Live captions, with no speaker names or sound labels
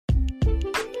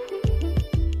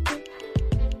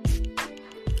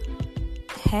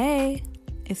Hey,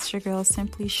 it's your girl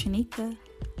Simply Shanika,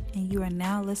 and you are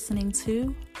now listening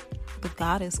to The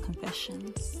Goddess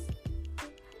Confessions.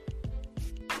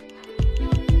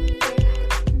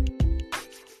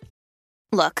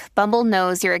 Look, Bumble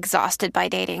knows you're exhausted by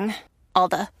dating. All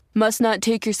the must not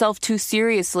take yourself too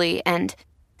seriously and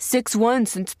 6'1"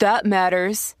 since that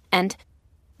matters. And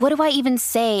what do I even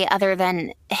say other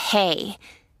than hey?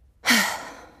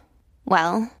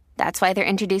 Well, that's why they're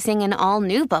introducing an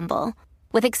all-new Bumble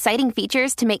with exciting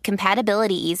features to make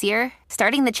compatibility easier,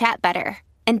 starting the chat better,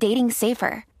 and dating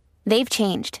safer. They've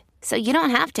changed, so you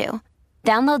don't have to.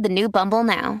 Download the new Bumble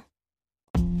now.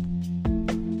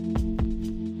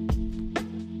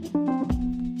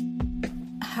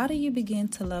 How do you begin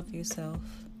to love yourself,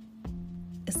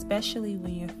 especially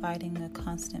when you're fighting a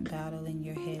constant battle in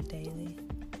your head daily?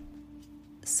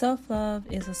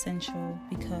 Self-love is essential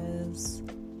because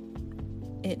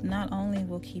it not only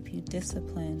will keep you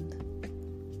disciplined,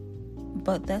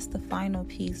 but that's the final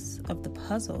piece of the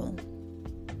puzzle.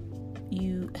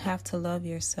 You have to love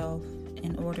yourself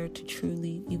in order to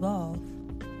truly evolve.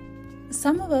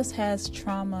 Some of us has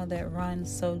trauma that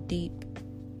runs so deep,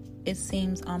 it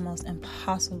seems almost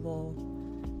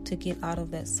impossible to get out of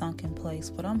that sunken place.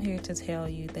 But I'm here to tell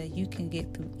you that you can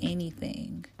get through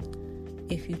anything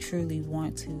if you truly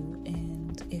want to,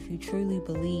 and if you truly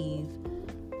believe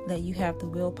that you have the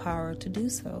willpower to do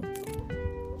so.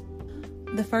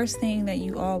 The first thing that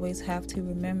you always have to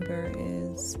remember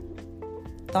is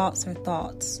thoughts are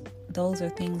thoughts. Those are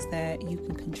things that you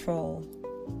can control.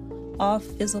 All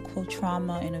physical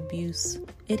trauma and abuse,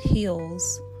 it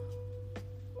heals,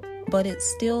 but it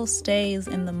still stays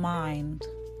in the mind.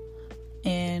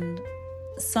 And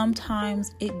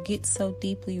sometimes it gets so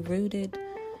deeply rooted,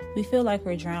 we feel like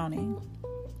we're drowning.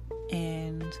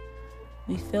 And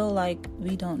we feel like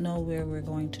we don't know where we're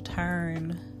going to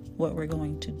turn, what we're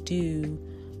going to do,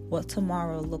 what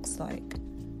tomorrow looks like.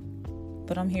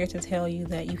 But I'm here to tell you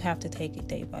that you have to take it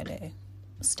day by day,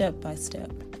 step by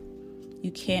step.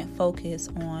 You can't focus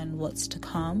on what's to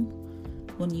come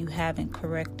when you haven't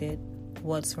corrected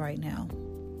what's right now.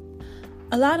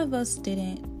 A lot of us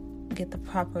didn't get the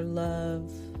proper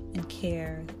love and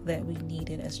care that we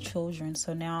needed as children.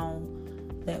 So now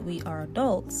that we are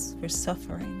adults, we're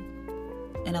suffering.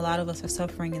 And a lot of us are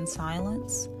suffering in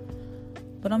silence.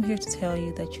 But I'm here to tell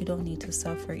you that you don't need to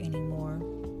suffer anymore.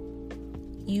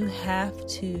 You have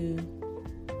to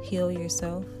heal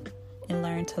yourself and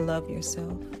learn to love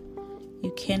yourself.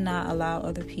 You cannot allow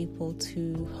other people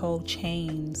to hold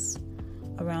chains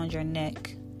around your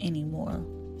neck anymore.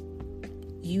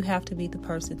 You have to be the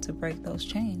person to break those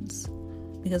chains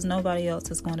because nobody else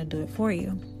is going to do it for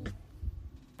you.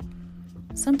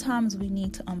 Sometimes we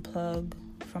need to unplug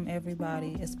from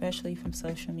everybody, especially from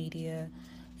social media,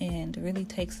 and really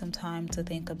take some time to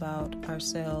think about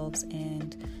ourselves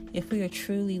and if we are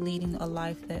truly leading a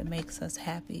life that makes us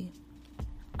happy.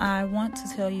 I want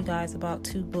to tell you guys about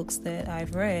 2 books that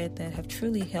I've read that have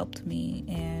truly helped me,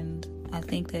 and I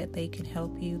think that they can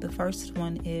help you. The first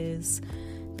one is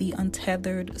The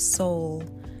Untethered Soul,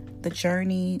 The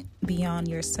Journey Beyond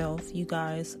Yourself. You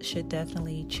guys should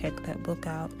definitely check that book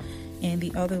out. And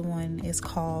the other one is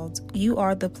called You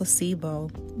Are the Placebo,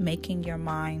 Making Your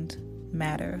Mind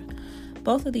Matter.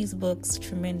 Both of these books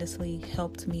tremendously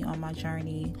helped me on my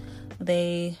journey.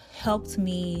 They helped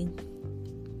me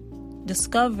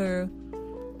discover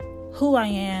who I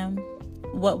am,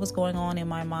 what was going on in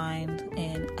my mind,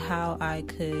 and how I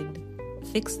could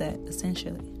fix that,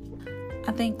 essentially.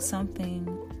 I think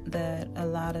something that a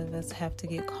lot of us have to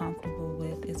get comfortable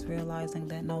with is realizing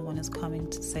that no one is coming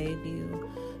to save you.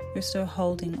 You're still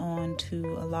holding on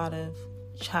to a lot of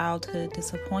childhood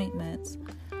disappointments,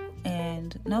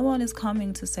 and no one is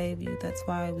coming to save you. That's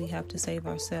why we have to save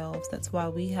ourselves. That's why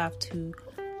we have to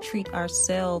treat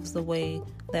ourselves the way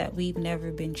that we've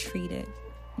never been treated.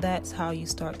 That's how you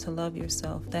start to love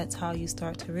yourself. That's how you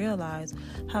start to realize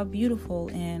how beautiful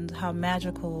and how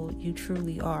magical you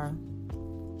truly are.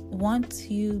 Once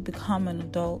you become an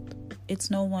adult, it's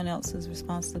no one else's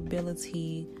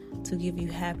responsibility to give you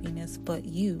happiness but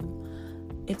you.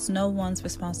 It's no one's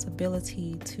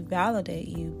responsibility to validate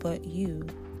you but you.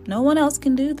 No one else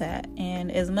can do that.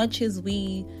 And as much as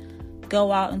we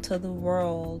go out into the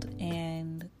world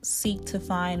and seek to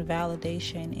find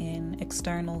validation in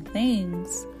external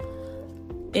things,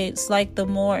 it's like the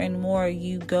more and more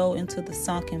you go into the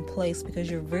sunken place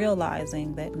because you're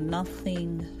realizing that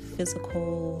nothing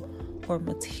physical or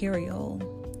material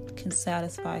can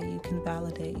satisfy you, can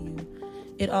validate you.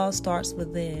 It all starts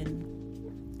within.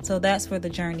 So that's where the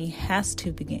journey has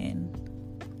to begin.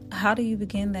 How do you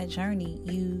begin that journey?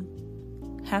 You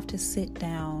have to sit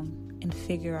down and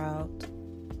figure out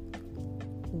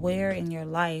where in your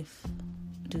life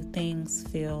do things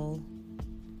feel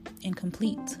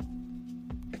incomplete?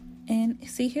 And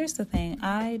see, here's the thing.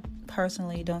 I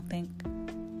personally don't think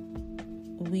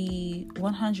we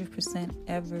 100%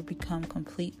 ever become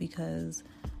complete, because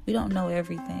we don't know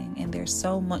everything and there's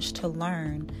so much to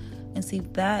learn. And see,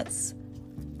 that's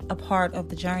a part of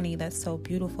the journey that's so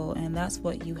beautiful, and that's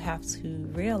what you have to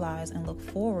realize and look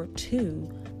forward to.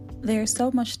 There's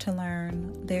so much to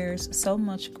learn. There's so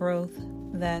much growth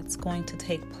that's going to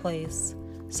take place,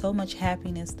 so much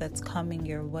happiness that's coming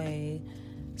your way,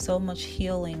 so much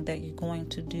healing that you're going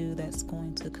to do that's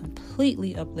going to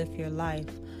completely uplift your life.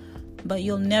 But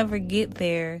you'll never get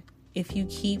there if you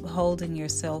keep holding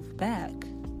yourself back,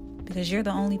 because you're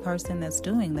the only person that's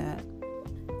doing that.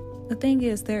 The thing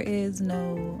is, there is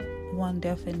no one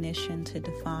definition to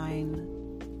define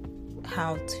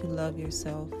how to love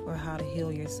yourself or how to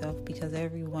heal yourself, because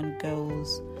everyone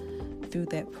goes through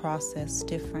that process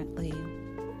differently.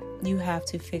 You have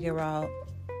to figure out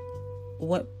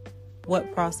what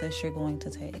process you're going to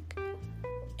take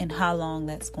and how long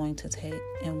that's going to take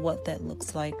and what that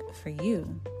looks like for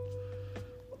you.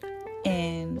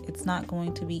 And it's not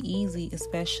going to be easy,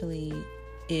 especially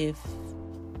if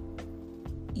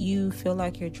you feel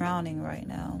like you're drowning right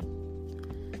now,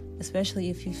 especially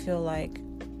if you feel like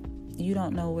you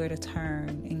don't know where to turn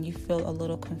and you feel a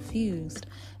little confused.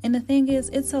 And the thing is,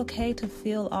 it's okay to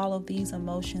feel all of these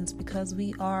emotions, because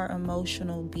we are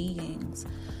emotional beings.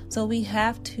 So we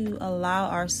have to allow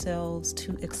ourselves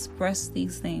to express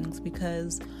these things,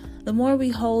 because the more we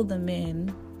hold them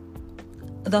in,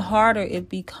 the harder it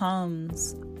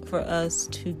becomes for us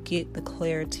to get the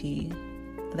clarity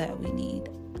that we need.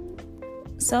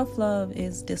 Self-love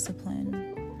is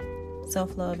discipline.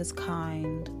 Self-love is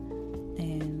kind.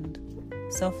 And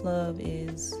self-love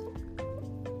is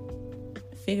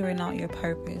figuring out your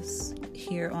purpose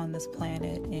here on this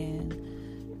planet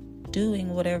and doing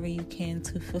whatever you can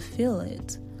to fulfill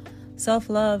it.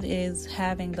 Self-love is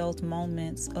having those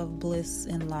moments of bliss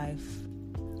in life,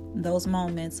 those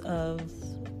moments of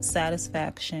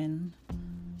satisfaction,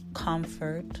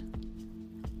 comfort,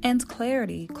 and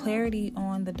clarity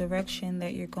on the direction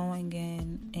that you're going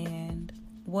in and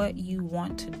what you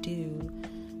want to do.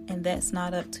 And that's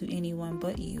not up to anyone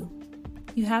but you.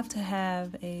 You have to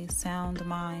have a sound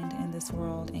mind in this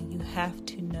world, and you have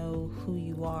to know who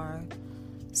you are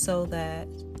so that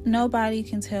nobody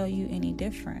can tell you any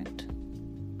different.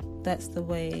 That's the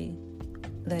way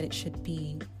that it should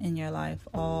be in your life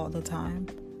all the time.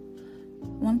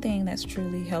 One thing that's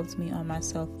truly helped me on my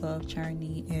self-love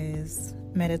journey is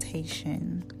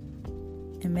meditation.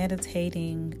 And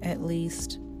meditating at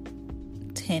least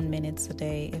 10 minutes a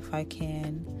day if I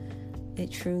can. It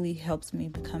truly helps me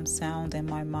become sound in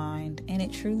my mind, and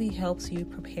it truly helps you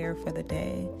prepare for the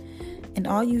day. And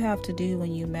all you have to do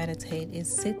when you meditate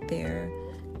is sit there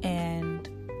and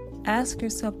ask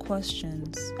yourself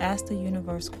questions. Ask the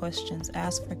universe questions.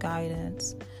 Ask for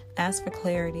guidance. Ask for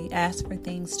clarity. Ask for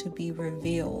things to be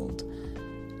revealed.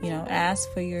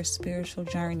 Ask for your spiritual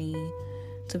journey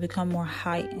to become more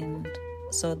heightened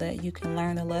so that you can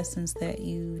learn the lessons that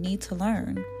you need to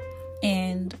learn.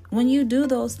 And when you do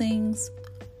those things,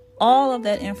 all of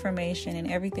that information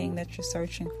and everything that you're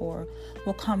searching for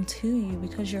will come to you,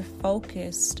 because you're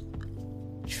focused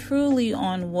truly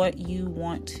on what you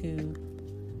want to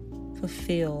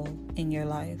fulfill in your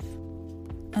life.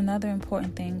 Another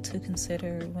important thing to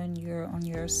consider when you're on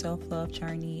your self-love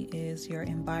journey is your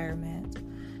environment.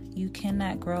 You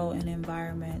cannot grow in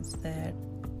environments that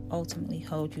ultimately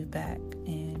hold you back,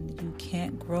 and you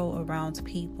can't grow around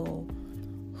people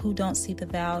who don't see the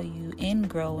value in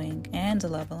growing and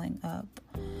leveling up.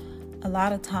 A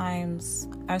lot of times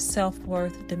our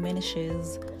self-worth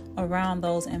diminishes around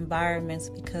those environments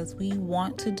because we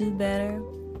want to do better,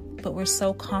 but we're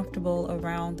so comfortable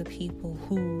around the people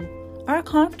who are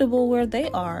comfortable where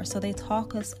they are. So they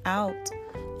talk us out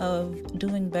of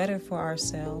doing better for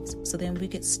ourselves. So then we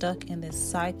get stuck in this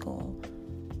cycle,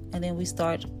 and then we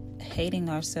start hating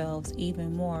ourselves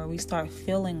even more. We start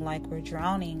feeling like we're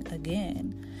drowning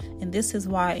again. And this is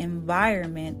why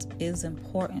environment is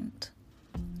important.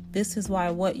 This is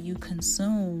why what you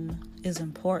consume is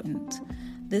important.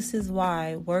 This is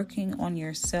why working on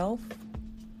yourself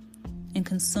and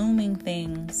consuming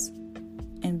things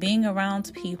and being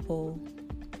around people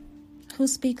who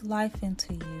speak life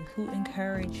into you, who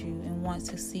encourage you and want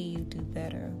to see you do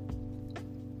better.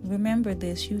 Remember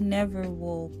this, you never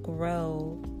will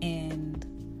grow in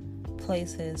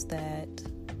places that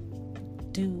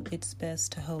do its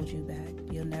best to hold you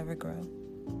back. You'll never grow.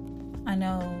 I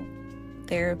know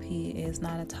therapy is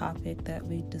not a topic that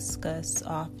we discuss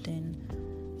often,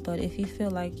 But if you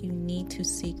feel like you need to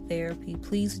seek therapy,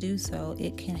 please do so.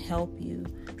 It can help you.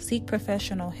 Seek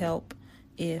professional help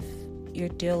if you're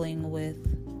dealing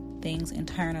with things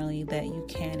internally that you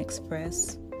can't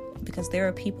express, because there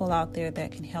are people out there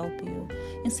that can help you.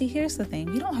 And see, here's the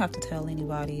thing. You don't have to tell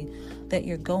anybody that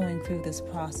you're going through this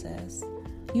process.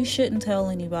 You shouldn't tell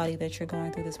anybody that you're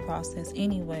going through this process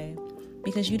anyway,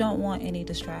 because you don't want any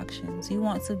distractions. You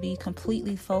want to be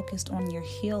completely focused on your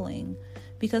healing.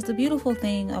 Because the beautiful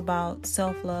thing about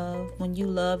self-love, when you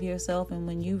love yourself and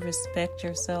when you respect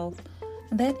yourself,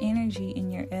 that energy in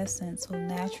your essence will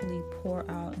naturally pour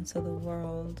out into the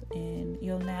world, and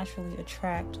you'll naturally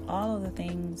attract all of the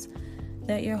things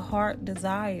that your heart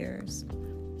desires.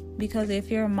 Because if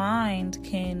your mind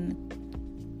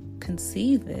can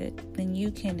conceive it, then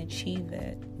you can achieve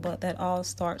it. But that all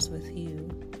starts with you.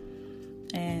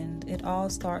 And it all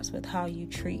starts with how you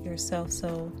treat yourself.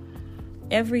 So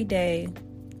every day,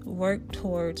 work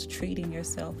towards treating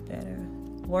yourself better.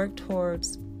 Work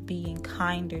towards being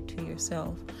kinder to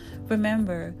yourself.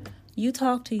 Remember, you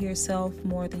talk to yourself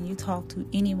more than you talk to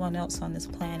anyone else on this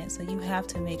planet. So you have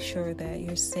to make sure that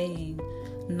you're saying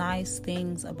nice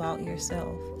things about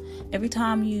yourself. Every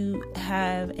time you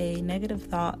have a negative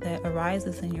thought that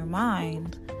arises in your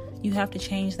mind, you have to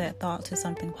change that thought to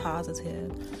something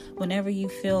positive. Whenever you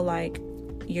feel like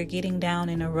you're getting down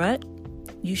in a rut,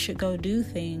 you should go do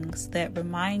things that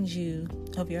remind you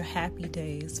of your happy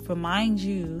days, remind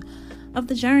you of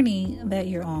the journey that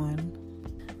you're on.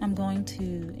 I'm going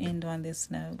to end on this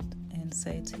note and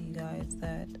say to you guys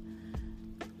that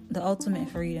the ultimate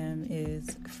freedom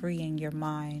is freeing your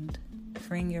mind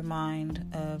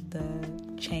of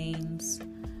the chains,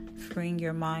 freeing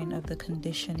your mind of the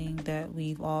conditioning that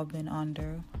we've all been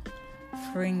under,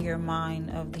 freeing your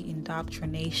mind of the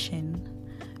indoctrination,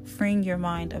 freeing your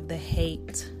mind of the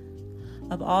hate,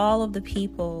 of all of the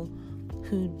people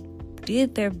who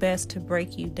did their best to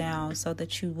break you down so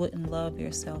that you wouldn't love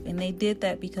yourself. And they did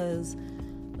that because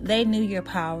they knew your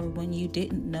power when you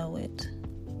didn't know it.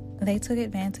 They took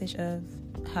advantage of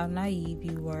how naive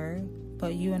you were,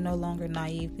 but you are no longer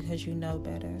naive because you know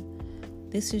better.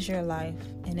 This is your life,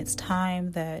 and it's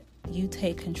time that you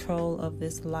take control of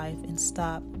this life and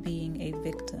stop being a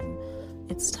victim.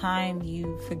 It's time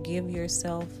you forgive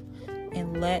yourself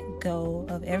and let go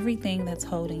of everything that's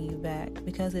holding you back,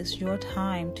 because it's your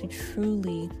time to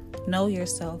truly know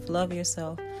yourself, love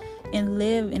yourself, and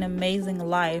live an amazing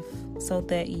life so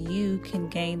that you can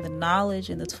gain the knowledge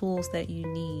and the tools that you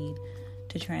need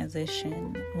to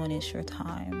transition when it's your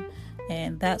time.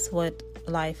 And that's what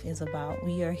life is about.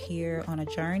 We are here on a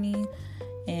journey,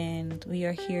 and we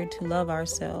are here to love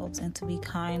ourselves and to be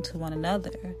kind to one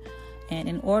another. And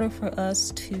in order for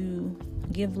us to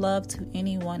give love to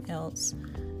anyone else,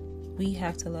 we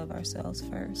have to love ourselves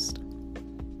first.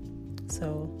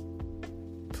 So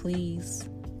please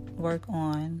work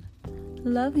on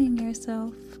loving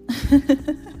yourself.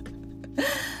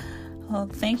 Well,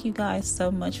 thank you guys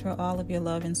so much for all of your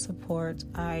love and support.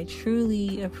 I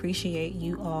truly appreciate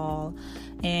you all.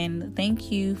 And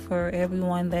thank you for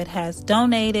everyone that has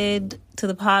donated to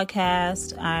the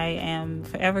podcast. I am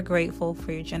forever grateful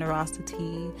for your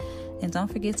generosity. And don't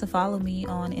forget to follow me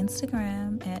on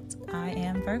Instagram at I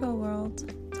Am Virgo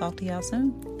World. Talk to y'all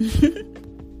soon.